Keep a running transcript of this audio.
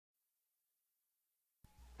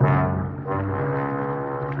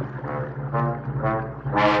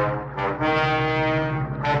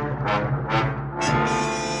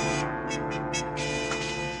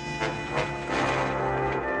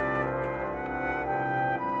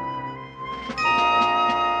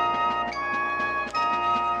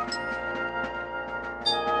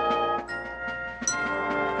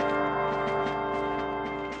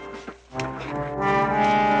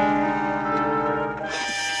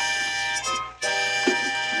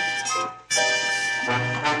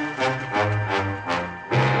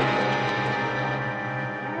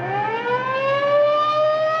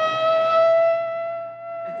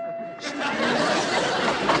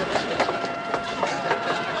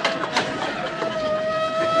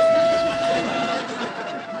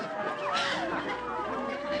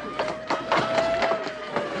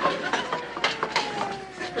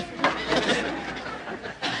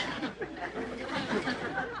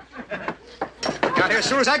here as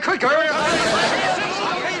soon as I could, girl.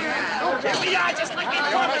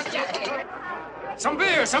 Some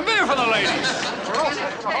beer for the ladies.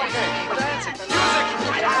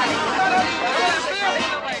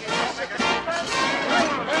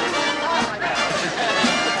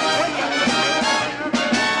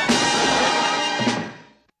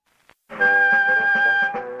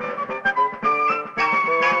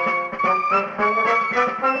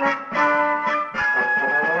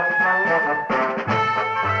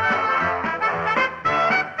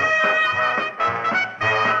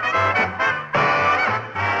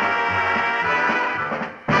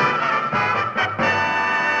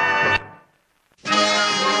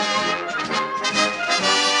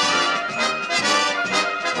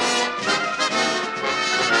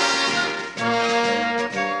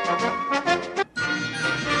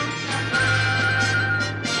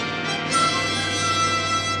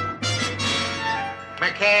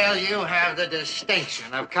 McHale, you have the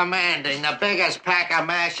distinction of commanding the biggest pack of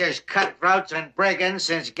mashers, cutthroats, and brigands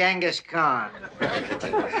since Genghis Khan.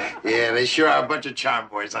 Yeah, they sure are a bunch of charm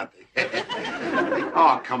boys, aren't they?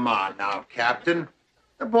 Oh, come on now, Captain.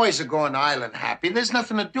 The boys are going island happy. There's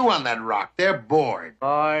nothing to do on that rock. They're bored.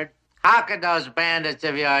 Bored? How could those bandits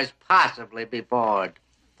of yours possibly be bored?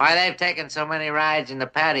 Why, they've taken so many rides in the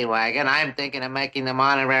paddy wagon, I'm thinking of making them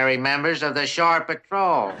honorary members of the Shore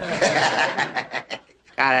Patrol.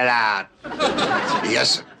 Cut it out.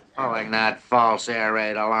 Yes, sir. Pulling that false air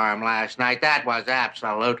raid alarm last night, that was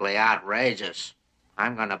absolutely outrageous.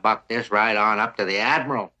 I'm going to buck this right on up to the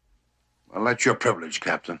Admiral. Well, that's your privilege,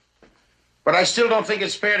 Captain. But I still don't think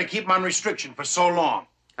it's fair to keep him on restriction for so long.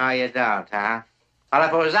 Oh, you don't, huh? Well,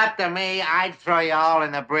 if it was up to me, I'd throw you all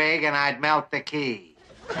in the brig and I'd melt the key.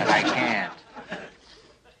 But I can't.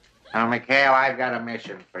 Now, McHale, I've got a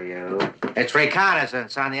mission for you. It's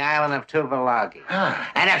reconnaissance on the island of Tuvalagi.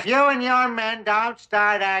 And if you and your men don't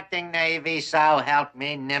start acting Navy, so help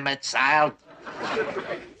me, Nimitz, I'll...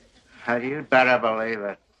 You'd better believe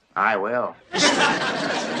it. I will.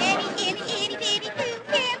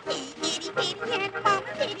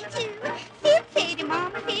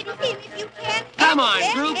 Come on,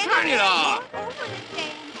 Drew, turn it off.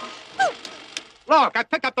 Look, I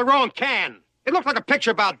picked up the wrong can. It looked like a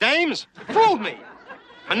picture about dames. Fooled me.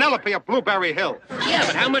 Penelope of Blueberry Hill. Yeah,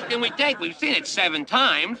 but how much can we take? We've seen it 7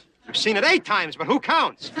 times. You've seen it 8 times, but who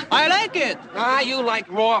counts? I like it. You like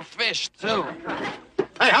raw fish, too.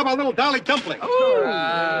 Hey, how about little Dolly Dumpling?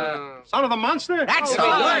 Ooh. Son of the monster? That's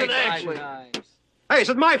good, actually. Hey, is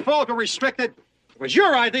it my fault we're restricted? It was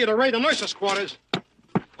your idea to raid the nurses' quarters.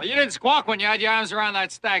 Well, you didn't squawk when you had your arms around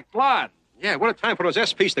that stacked plot. Yeah, what a time for those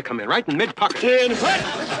SPs to come in, right in mid-pocket.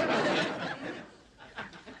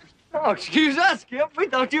 Oh, excuse us, Skip. We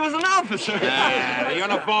thought you was an officer. The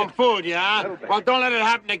uniform fooled you, huh? Well, don't let it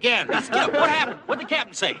happen again. Skip, what happened? What'd the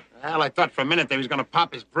captain say? Well, I thought for a minute they was going to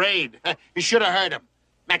pop his braid. You should have heard him.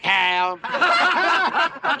 McHale,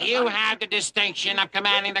 you have the distinction of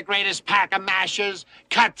commanding the greatest pack of mashers,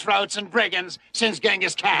 cutthroats, and brigands since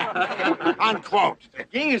Genghis Khan. Unquote.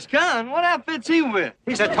 Genghis Khan? What outfit's he with?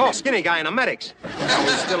 He's a tall, skinny guy in a medics.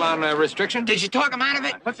 We're still on restriction? Did you talk him out of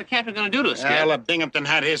it? What's the captain going to do to us, Skip? Well, if Binghamton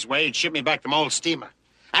had his way, he'd ship me back to my old steamer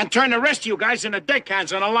and turn the rest of you guys into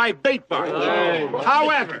deckhands on a live bait bar.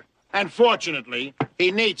 However, unfortunately, he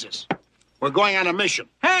needs us. We're going on a mission.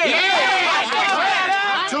 Hey!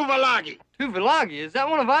 Tuvalagi. Tuvalagi, is that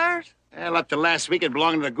one of ours? Well, up to last week, it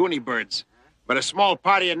belonged to the Goonie birds. But a small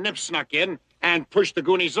party of nips snuck in and pushed the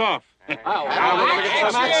Goonies off. Hold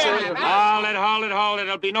it.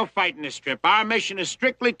 There'll be no fighting this trip. Our mission is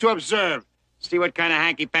strictly to observe. See what kind of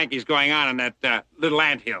hanky-panky's going on in that little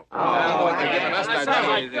anthill. I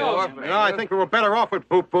think we were better off with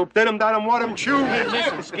Boop Boop. Did him, dot him, what him, chew.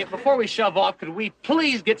 Mr. Skip, before we shove off, could we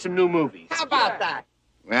please get some new movies? How about that?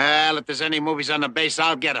 Well, if there's any movies on the base,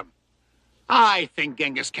 I'll get them. I think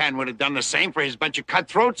Genghis Khan would have done the same for his bunch of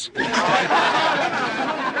cutthroats. Hey,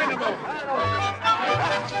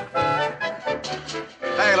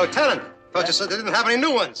 Lieutenant. Thought you said they didn't have any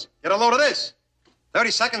new ones. Get a load of this.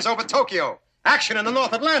 30 seconds over Tokyo. Action in the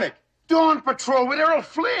North Atlantic. Dawn Patrol with Errol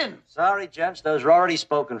Flynn. Sorry, gents. Those were already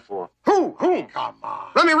spoken for. Who? Whom? Come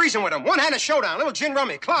on. Let me reason with him. One-handed showdown. Little gin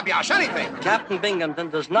rummy, club yash, anything. Captain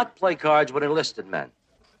Binghamton does not play cards with enlisted men.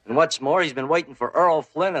 And what's more, he's been waiting for Errol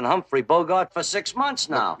Flynn and Humphrey Bogart for 6 months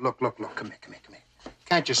now. Look. Come here.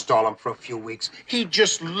 Can't you stall him for a few weeks? He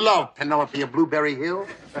just loved Penelope of Blueberry Hill.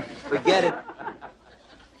 Forget it.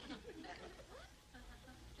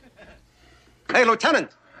 Hey, Lieutenant.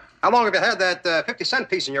 How long have you had that 50-cent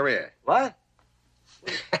piece in your ear? What?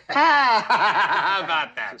 How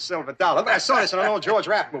about that? It's a silver dollar. I saw this in an old George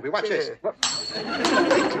Raft movie. Watch this.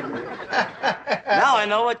 Now I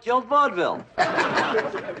know what killed vaudeville.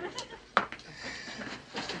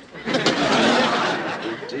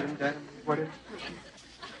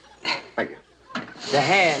 Thank you. The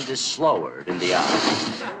hand is slower than the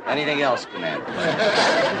eye. Anything else, Commander?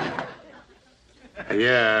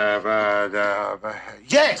 Yes.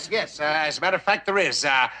 As a matter of fact, there is.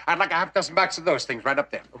 I'd like a half dozen boxes of those things right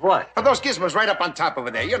up there. What? Of those gizmos right up on top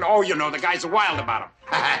over there. You know, the guys are wild about them.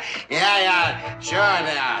 Yeah, sure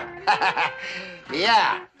they are.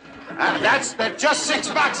 Yeah. That's just 6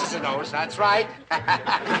 boxes of those. That's right.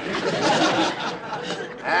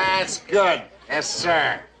 That's good. Yes,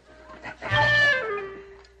 sir.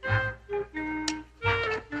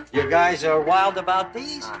 You guys are wild about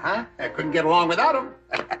these? Uh-huh. I couldn't get along without them.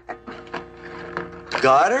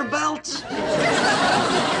 Garter belts?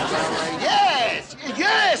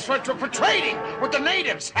 Yes, for trading with the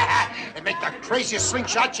natives. They make the craziest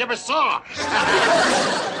slingshot you ever saw.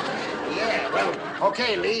 Yeah, well,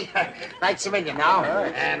 okay, Lee. Nice to meet you now.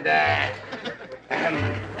 Right. And,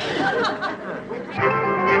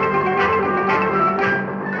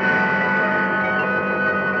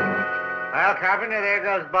 Well, Carpenter, there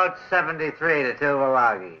goes boat 73 to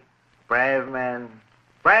Tuvalagi. Brave men.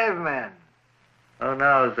 Brave men. Who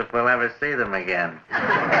knows if we'll ever see them again.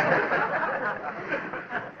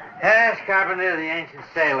 Yes, Carpenter, the ancient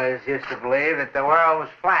sailors used to believe that the world was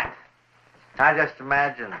flat. Now just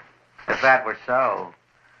imagine if that were so.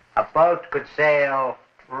 A boat could sail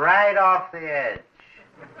right off the edge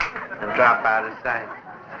and drop out of sight.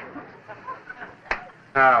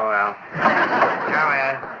 Oh, well. Go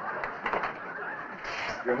ahead.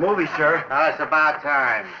 Your movie, sir. Oh, it's about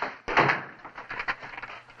time.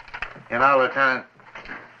 You know, Lieutenant,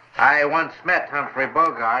 I once met Humphrey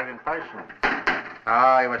Bogart in person.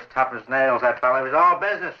 Oh, he was tough as nails, that fellow. He was all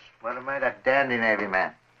business. Would have made a dandy Navy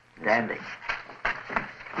man. Dandy.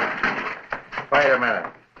 Wait a minute.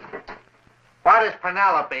 What is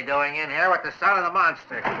Penelope doing in here with the son of the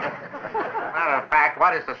monster? Matter of fact,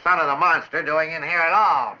 what is the son of the monster doing in here at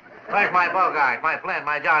all? Where's my Bogart, my Flynn,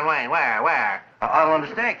 my John Wayne? Where? I don't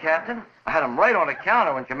understand, Captain. I had him right on the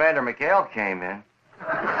counter when Commander McHale came in.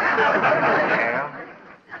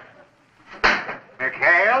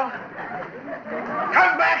 McHale?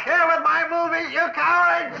 Come back here with my movies, you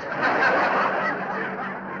cowards!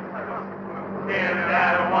 Give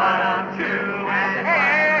that 1, 2, and...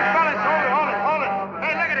 Hey, fellas, hold it.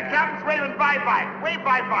 Hey, look at the captain's waving bye-bye. Wave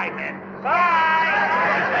bye-bye, man. Bye!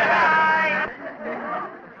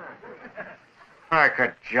 I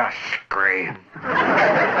could just scream.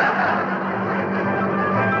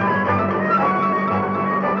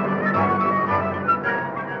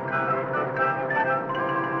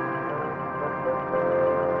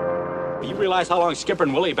 You realize how long Skipper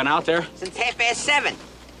and Willie have been out there? Since 7:30.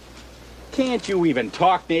 Can't you even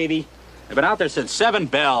talk, Navy? They've been out there since 7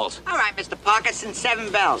 bells. All right, Mr. Parker, since 7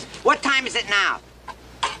 bells. What time is it now?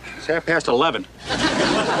 It's 11:30.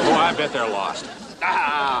 Oh, I bet they're lost.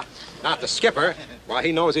 Not the skipper. Why,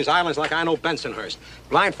 he knows these islands like I know Bensonhurst.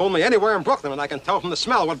 Blindfold me anywhere in Brooklyn, and I can tell from the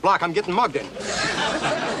smell what block I'm getting mugged in.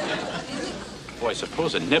 Boy,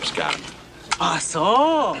 suppose a nip's got him. Ah,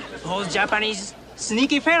 so those Japanese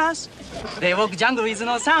sneaky fellas. They walk jungle with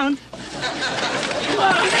no sound.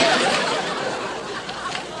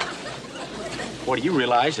 Boy, do you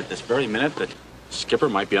realize at this very minute that Skipper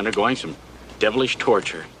might be undergoing some devilish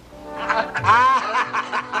torture?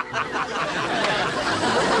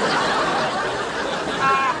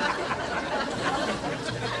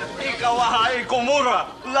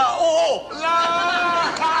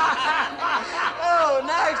 Oh,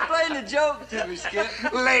 now explain the joke to me, Skip.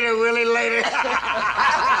 Later, Willie, later.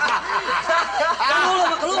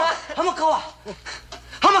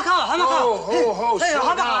 Ho,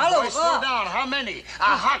 slow down, boy, slow down. How many?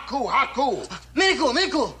 Haku.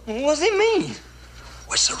 Miracle. What's it mean?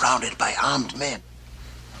 We're surrounded by armed men.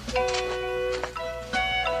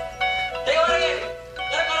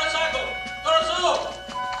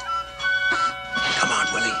 Come on,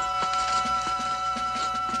 Willie.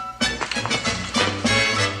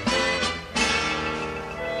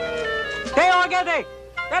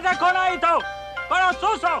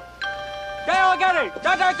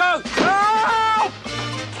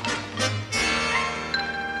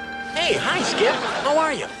 Hey, hi, Skip. How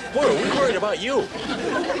are you? Boy, are we worried about you.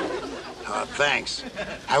 Thanks.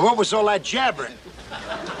 What was all that jabbering?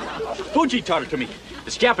 Fuji taught it to me.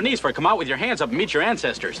 It's Japanese for come out with your hands up and meet your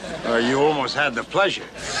ancestors. You almost had the pleasure.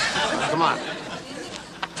 Come on.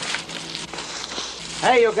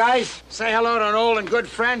 Hey, you guys. Say hello to an old and good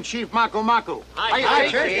friend, Chief Maku. Hi,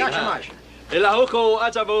 Chief. Yashimash. Ilahoko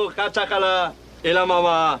atabu katakala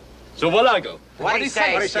ilamama subalago. What'd he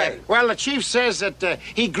say? What'd he say? Well, the chief says that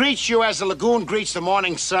he greets you as the lagoon greets the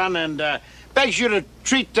morning sun and begs you to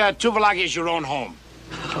treat Tuvalagi as your own home.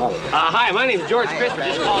 Hi, my name's George Christopher.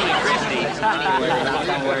 Just call me Christy.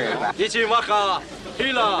 Don't worry about it. Ichimaka,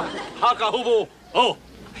 Hila, Hakahubu. Oh.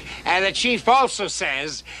 And the chief also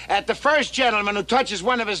says that the first gentleman who touches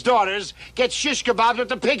one of his daughters gets shish kebabs with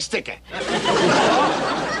the pig sticker.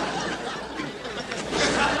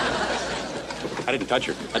 I didn't touch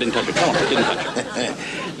her. I didn't touch her. Tell him I didn't touch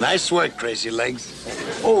her. Nice work, Crazy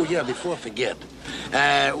Legs. Oh, yeah, before I forget.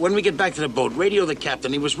 When we get back to the boat, radio the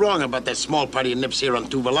captain. He was wrong about that small party of nips here on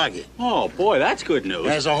Tuvalagi. Oh, boy, that's good news.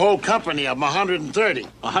 There's a whole company of 130.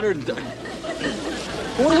 130.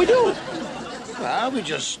 What do we do? Well, we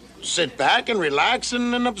just sit back and relax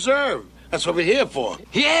and observe. That's what we're here for.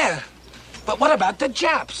 Yeah, but what about the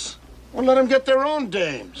Japs? Well, let them get their own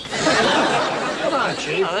dames. Come on,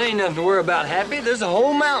 Chief. There ain't nothing to worry about, Happy. There's a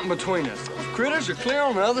whole mountain between us. Those critters are clear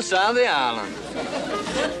on the other side of the island.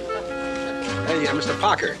 Hey, Mr.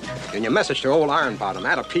 Parker, in your message to old Iron Bottom,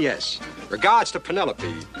 add a P.S. Regards to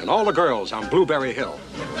Penelope and all the girls on Blueberry Hill.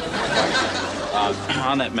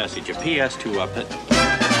 On that message, a P.S. to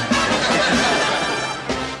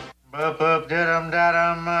Boop, boop, didum,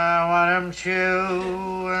 dadum, want 'em chew.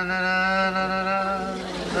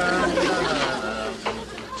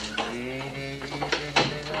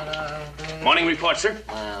 Morning report, sir.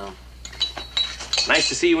 Well, Nice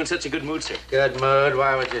to see you in such a good mood, sir. good mood.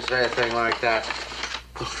 Why would you say a thing like that?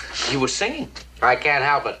 You were singing. I can't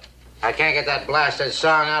help it. I can't get that blasted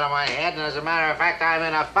song out of my head, and as a matter of fact, I'm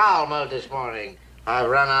in a foul mood this morning. I've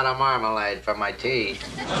run out of marmalade for my tea.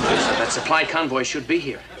 That supply convoy should be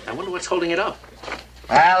here. I wonder what's holding it up.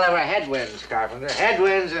 Well, there were headwinds, Carpenter.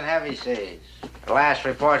 Headwinds and heavy seas. The last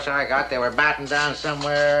reports I got, they were battened down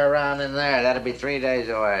somewhere around in there. That'd be 3 days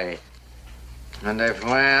away. And they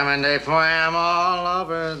swam all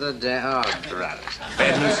over the day. Oh, drat it.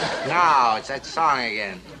 Bad news? No, it's that song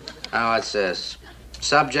again. Oh, what's this?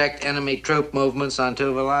 Subject enemy troop movements on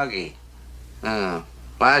Tuvalagi. Oh.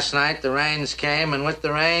 Last night, the rains came, and with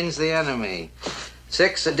the rains, the enemy.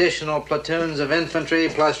 6 additional platoons of infantry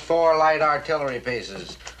plus 4 light artillery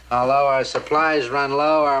pieces. Although our supplies run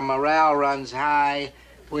low, our morale runs high.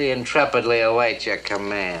 We intrepidly await your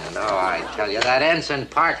command. Oh, I tell you, that Ensign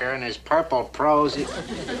Parker and his purple prose...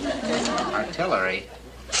 Artillery?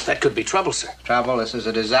 That could be trouble, sir. Trouble, this is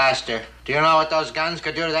a disaster. Do you know what those guns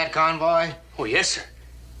could do to that convoy? Oh, yes, sir.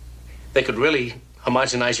 They could really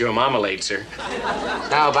homogenize your marmalade, sir.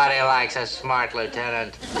 Nobody likes a smart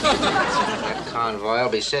lieutenant. That convoy will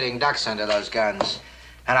be sitting ducks under those guns.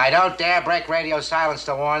 And I don't dare break radio silence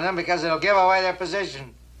to warn them because it'll give away their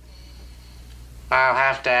position. I'll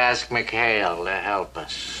have to ask McHale to help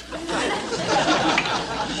us.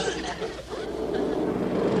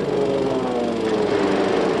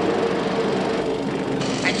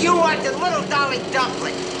 And you want the little Dolly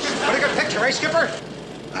Dumpling. Pretty good picture, eh, Skipper?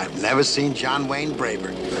 I've never seen John Wayne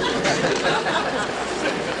braver.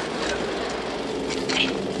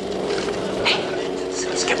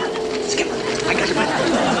 Skipper, I got your back.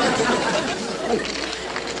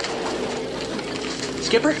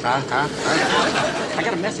 Skipper? I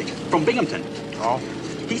got a message from Binghamton. Oh?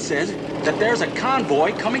 He says that there's a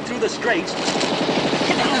convoy coming through the straits.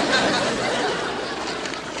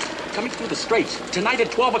 Coming through the straits tonight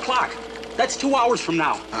at 12 o'clock. That's 2 hours from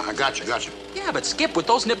now. Gotcha. Yeah, but Skip, with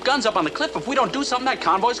those nip guns up on the cliff, if we don't do something, that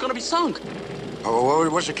convoy's gonna be sunk. Oh,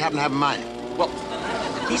 what's the captain have in mind? Well,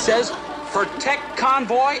 he says protect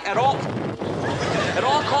convoy at all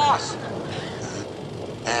costs.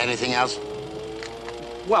 Anything else?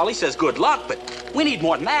 Well, he says good luck, but we need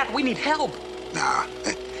more than that. We need help.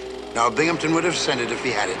 No, Binghamton would have sent it if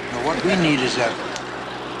he had it. No, what we need is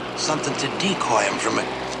something to decoy him from it.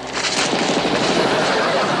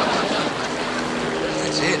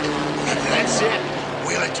 That's it.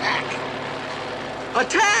 We'll attack.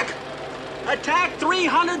 Attack! Attack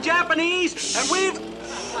 300 Japanese, and we've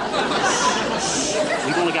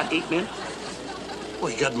only got 8 men.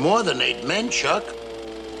 We got more than 8 men, Chuck.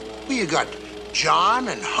 Well, you got John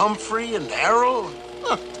and Humphrey and Errol.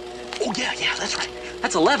 Huh. Oh, yeah, that's right.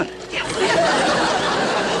 That's 11. Yeah.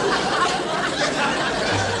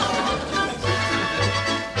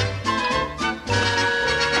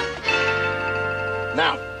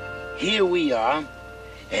 Now, here we are,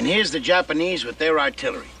 and here's the Japanese with their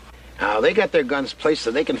artillery. Now, they got their guns placed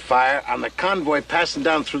so they can fire on the convoy passing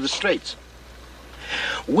down through the straits.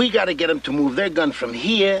 We got to get them to move their gun from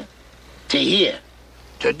here to here.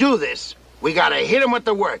 To do this, we got to hit them with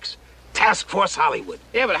the works. Task Force Hollywood.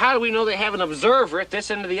 Yeah, but how do we know they have an observer at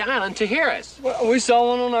this end of the island to hear us? Well, we saw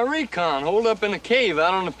one on our recon, holed up in a cave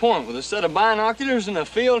out on the point with a set of binoculars and a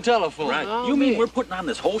field telephone. Right. Oh, You mean man. we're putting on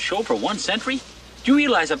this whole show for 1 century? Do you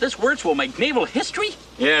realize if this works, we'll make naval history?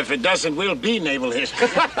 Yeah, if it doesn't, we'll be naval history.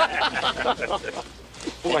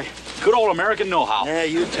 Boy, good old American know-how. Yeah,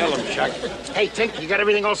 you tell him, Chuck. Hey, Tink, you got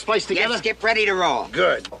everything all spliced together? Yes, Skip, ready to roll.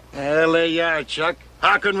 Good. Well, there you are, Chuck.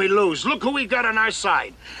 How can we lose? Look who we got on our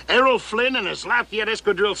side. Errol Flynn and his Lafayette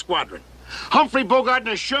Escadrille Squadron. Humphrey Bogart and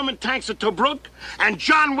his Sherman tanks at Tobruk. And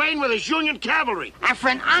John Wayne with his Union cavalry. And for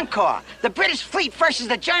an encore, the British fleet versus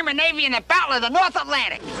the German Navy in the Battle of the North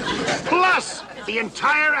Atlantic. Plus the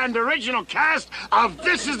entire and original cast of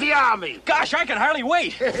This Is the Army. Gosh, I can hardly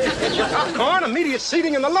wait. Popcorn, immediate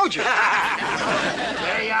seating in the loger.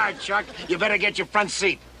 There you are, Chuck. You better get your front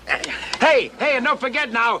seat. Hey, and don't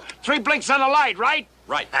forget now, 3 blinks on the light, right?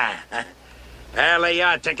 Right. Well, there you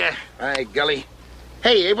are, Tinker. All right, Gully.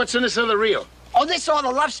 Hey, what's in this other reel? Oh, this is all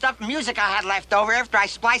the love stuff and music I had left over after I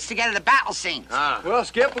spliced together the battle scenes. Well,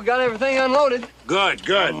 Skip, we got everything unloaded. Good.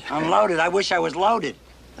 Unloaded. I wish I was loaded.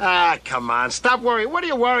 Come on. Stop worrying. What are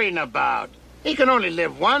you worrying about? He can only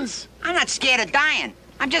live once. I'm not scared of dying.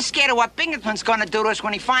 I'm just scared of what Binghamton's gonna do to us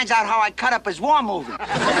when he finds out how I cut up his war movie.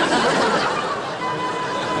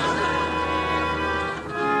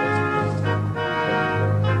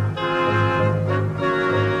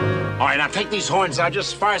 All right, now take these horns out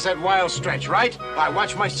just as far as that wild stretch, right? All right,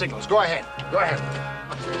 watch my signals. Go ahead.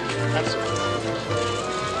 That's it.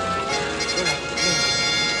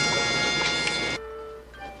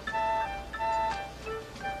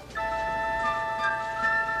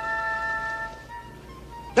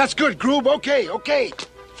 That's good, Groob. Okay.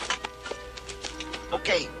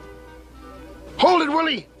 Hold it,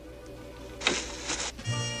 Willie.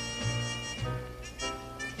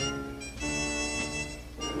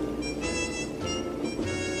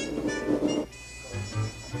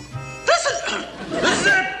 This is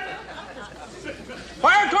it!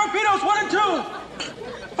 Fire torpedoes 1 and 2!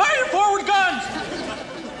 Fire your forward guns!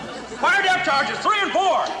 Fire depth charges 3 and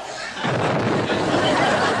 4!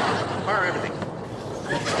 Fire everything.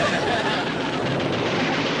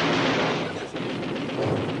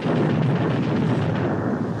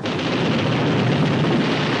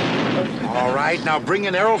 All right, now bring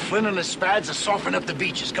in Errol Flynn and his spads to soften up the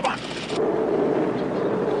beaches. Come on.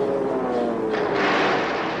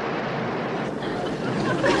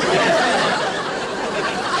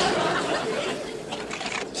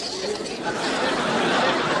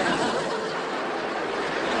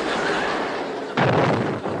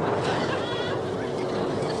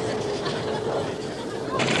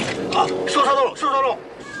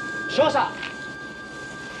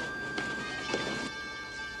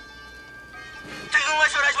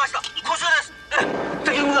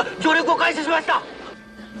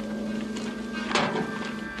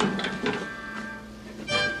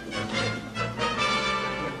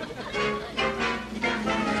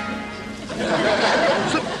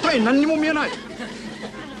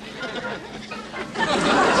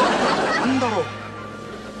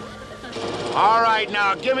 All right,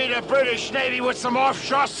 now, give me the British Navy with some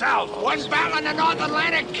offshore salve. One battle in the North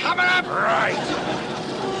Atlantic coming up. Right.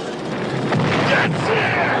 That's it!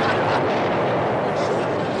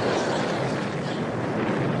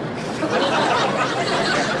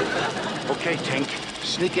 Okay, Tink.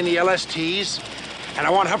 Sneak in the LSTs, and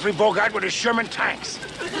I want Humphrey Bogart with his Sherman tanks.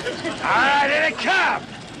 All right, here they come!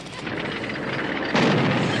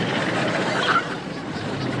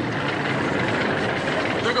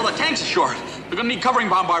 There go the tanks ashore. They're gonna need covering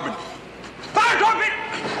bombardment. Fire torpedo!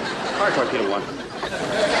 Fire torpedo 1.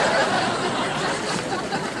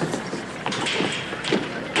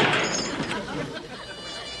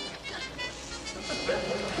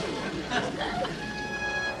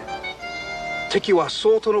敵は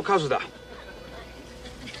相当の数だ。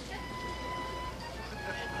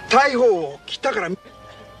大砲を北から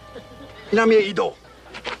南へ移動。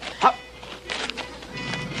はっ。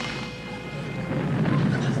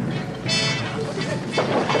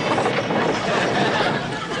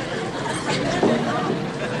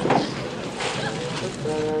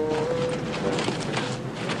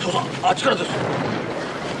そうだ、あっちからです。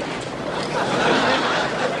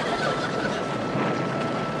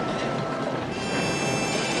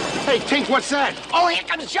Hey, Tink, what's that? Oh, here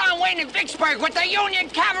comes John Wayne and Vicksburg with the Union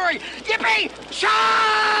cavalry. Yippee!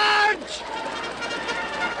 Charge!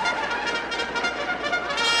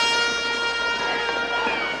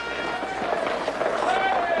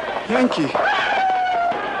 Yankee.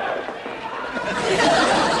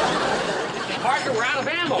 Parker, we're out of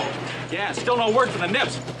ammo. Yeah, still no word from the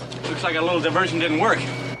nips. Looks like a little diversion didn't work.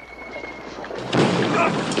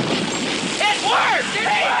 It worked!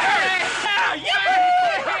 It worked!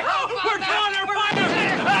 We're down there, partner!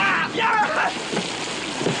 Yeah!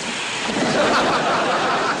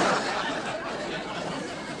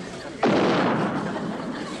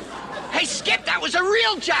 Hey, Skip, that was a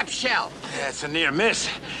real Jap shell. Yeah, it's a near miss.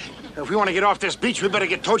 If we want to get off this beach, we better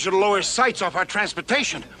get Tojo to lower his sights off our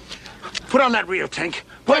transportation. Put on that reel, Tink.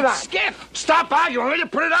 Put it on. Skip! Stop arguing, will you?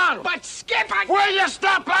 Put it on. But, Skip, Will you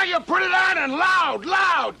stop arguing? Put it on and loud,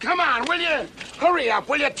 loud. Come on, will you? Hurry up,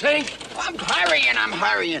 will you, Tink? I'm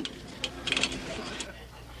hurrying.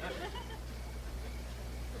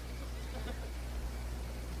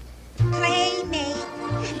 Playmate,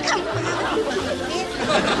 come Tink,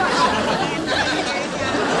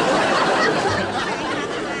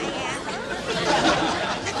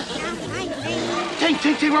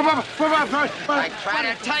 I try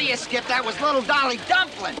to tell you, Skip, that was little Dolly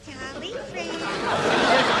Dumpling. Jolly friend,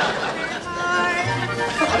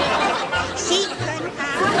 she couldn't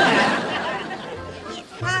have. It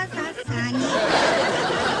was a sunny.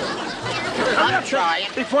 I'm trying.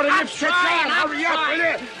 Before the lips get down, I'm hurry up, will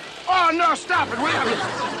trying. you? Oh, no, stop it, will you?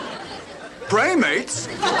 Playmates?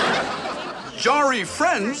 Jolly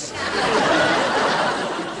friends?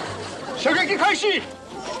 Shogeki Kaishi!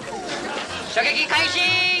 Shogeki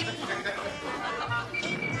Kaishi!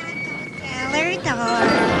 Tell her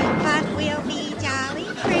door, but we'll be jolly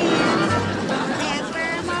friends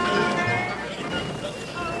forevermore.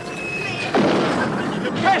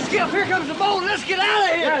 Hey, Skip, here comes the boat. Let's get out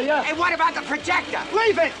of here. Yeah. Hey, what about the projector?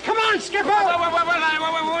 Leave it! Come on, Skipper!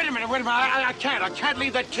 Wait a minute. I can't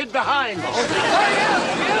leave that kid behind.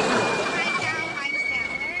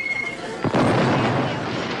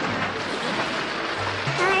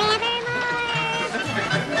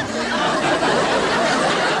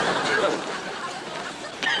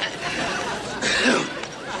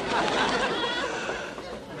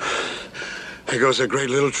 There goes a great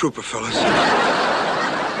little trooper, fellas.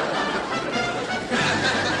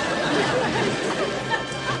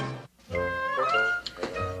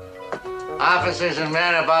 Officers and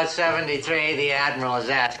men about 73, the Admiral has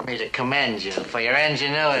asked me to commend you for your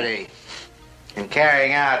ingenuity in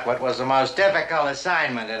carrying out what was the most difficult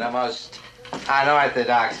assignment in a most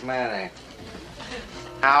unorthodox manner.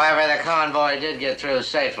 However, the convoy did get through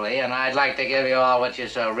safely, and I'd like to give you all what you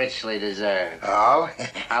so richly deserve. Oh?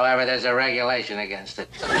 However, there's a regulation against it.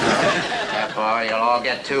 Therefore, you'll all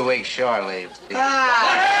get 2 weeks shore leave.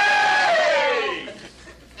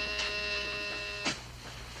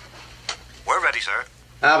 We're ready, sir.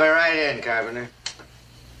 I'll be right in, Carpenter.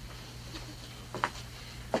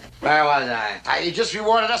 Where was I? You just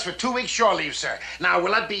rewarded us for 2 weeks shore leave, sir. Now,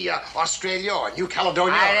 will that be Australia or New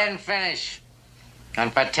Caledonia? I didn't finish.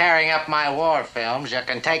 And for tearing up my war films, you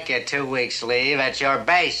can take your 2 weeks leave at your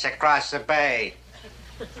base across the bay.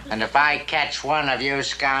 And if I catch one of you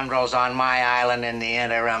scoundrels on my island in the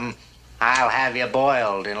interim, I'll have you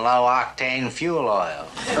boiled in low-octane fuel oil.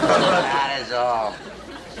 That is all.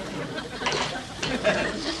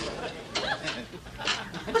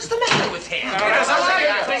 What's the matter with him?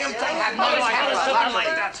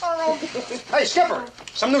 Hey, Skipper,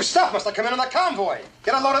 some new stuff must have come in on the convoy.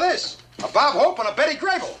 Get a load of this. A Bob Hope and a Betty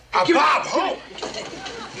Grable. A Bob Hope?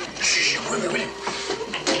 Shh, wait.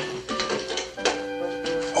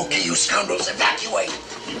 Okay, you scoundrels, evacuate.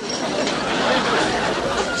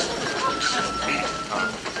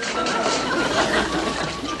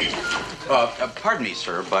 Pardon me,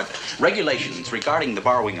 sir, but regulations regarding the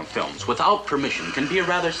borrowing of films without permission can be a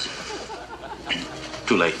rather...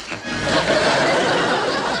 Too late.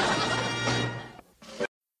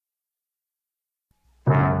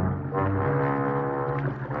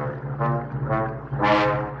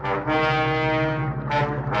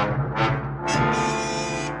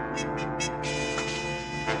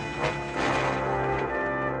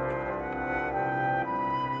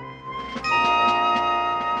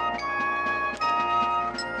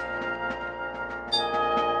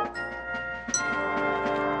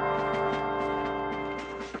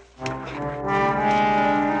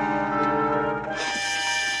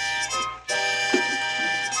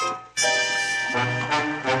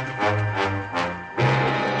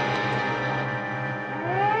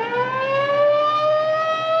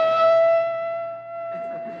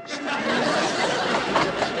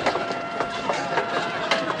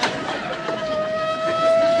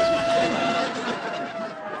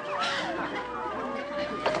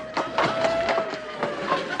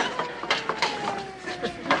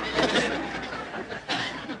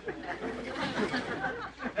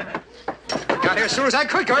 Got here as soon as I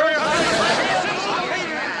could. Go. We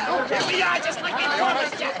are just like in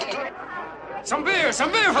Some beer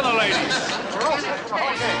for the ladies.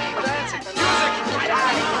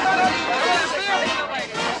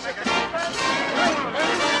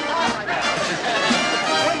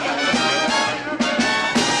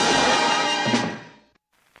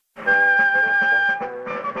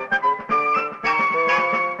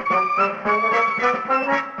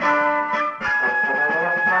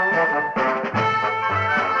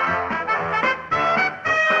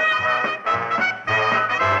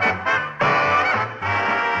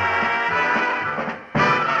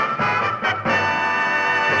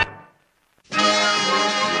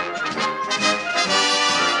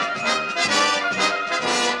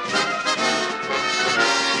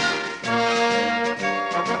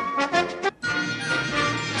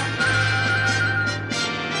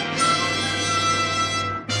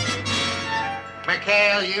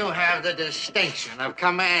 McHale, you have the distinction of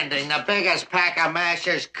commanding the biggest pack of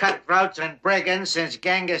mashers, cutthroats, and brigands since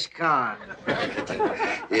Genghis Khan.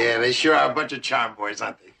 Yeah, they sure are a bunch of charm boys,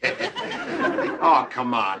 aren't they? Oh,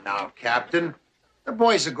 come on now, Captain. The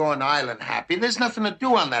boys are going island happy. There's nothing to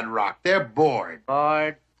do on that rock. They're bored.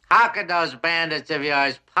 Bored? How could those bandits of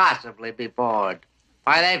yours possibly be bored?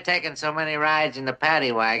 Why, they've taken so many rides in the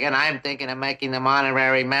paddy wagon, I'm thinking of making them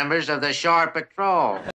honorary members of the Shore Patrol.